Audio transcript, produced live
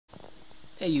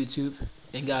Hey YouTube,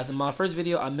 and guys, in my first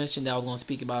video I mentioned that I was going to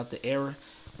speak about the error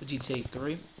with GTA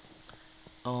 3.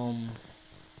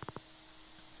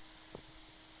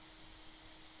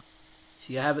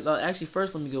 See, I have it. Actually,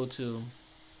 first let me go to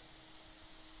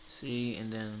C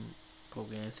and then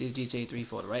program. See the GTA 3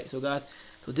 folder, right? So guys,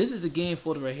 so this is the game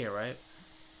folder right here, right?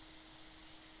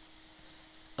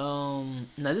 Now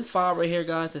this file right here,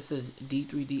 guys, that says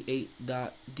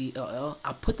d3d8.dll.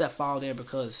 I put that file there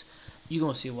because you're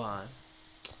gonna see why.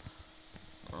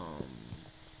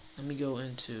 Let me go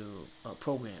into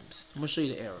programs. I'm gonna show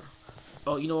you the error.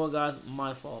 Oh, you know what, guys?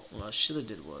 My fault. What I should have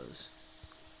did was,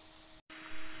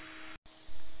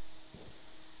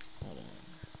 hold on,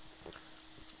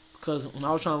 because when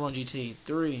I was trying to run GTA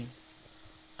 3,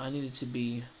 I needed to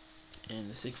be in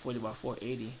the 640 by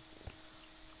 480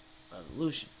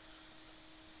 resolution.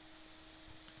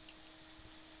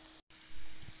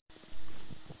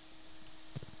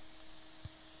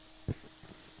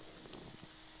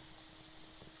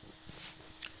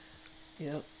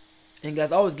 Yep. And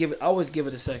guys, I always give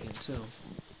it a second too,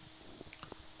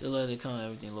 to let it kind of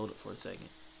everything load up for a second,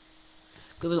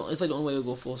 because it's like the only way to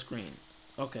go full screen.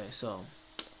 Okay, so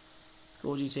go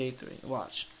GTA 3.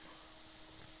 Watch.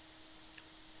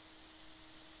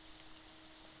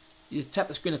 You just tap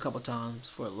the screen a couple times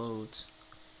before it loads.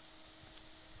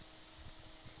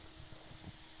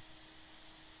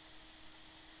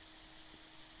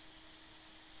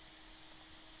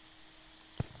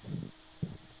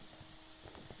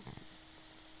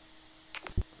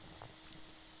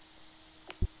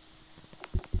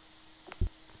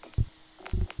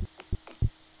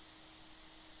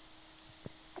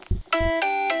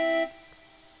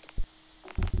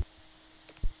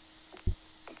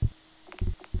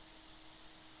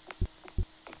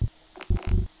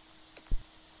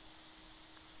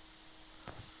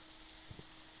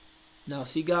 Now,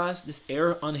 see, guys, this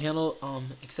error unhandled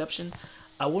exception.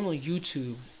 I went on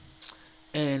YouTube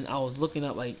and I was looking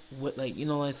up like what, like, you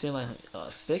know, like saying like a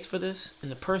fix for this,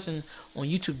 and the person on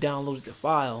YouTube downloaded the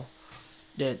file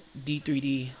that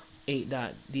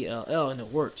d3d8.dll and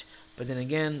it worked. But then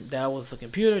again, that was the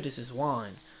computer. This is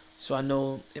wine, so I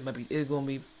know it's gonna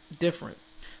be different.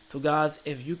 So guys,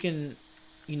 if you can,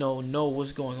 know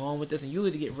what's going on with this, and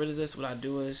usually to get rid of this, what I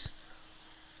do is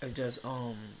I just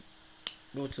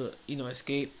go to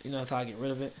escape. That's how I get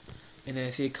rid of it. And then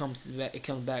see it comes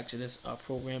back to this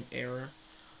program error.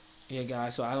 Yeah,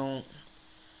 guys. So I don't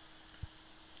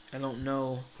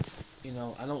know.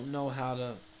 I don't know how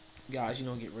to, guys,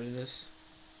 get rid of this.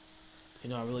 I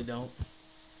really don't.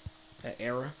 That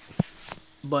error.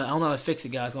 But I don't know how to fix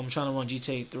it, guys. I'm trying to run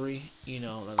GTA 3.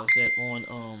 Like I said,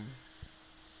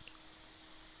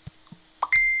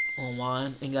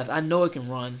 online. And guys, I know it can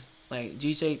run like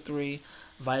GTA 3,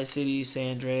 Vice City,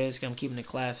 San Andreas. I'm keeping it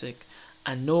classic.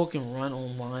 I know it can run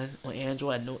online on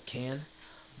Android. I know it can,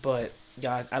 but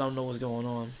guys, I don't know what's going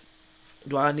on.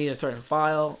 Do I need a certain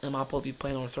file? Am I supposed to be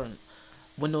playing on a certain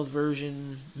Windows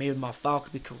version? Maybe my file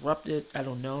could be corrupted. I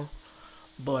don't know,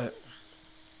 but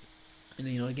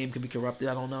the game could be corrupted.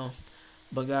 I don't know,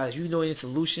 but guys, you know any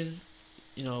solution?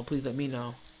 Please let me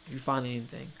know if you find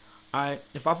anything. Alright,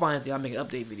 if I find anything, I'll make an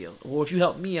update video. Or if you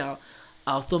help me out,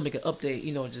 I'll still make an update,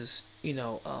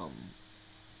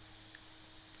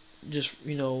 just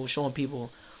showing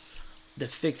people the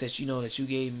fix that that you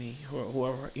gave me, or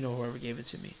whoever gave it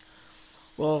to me.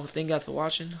 Well, thank you guys for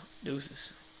watching.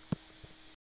 Deuces.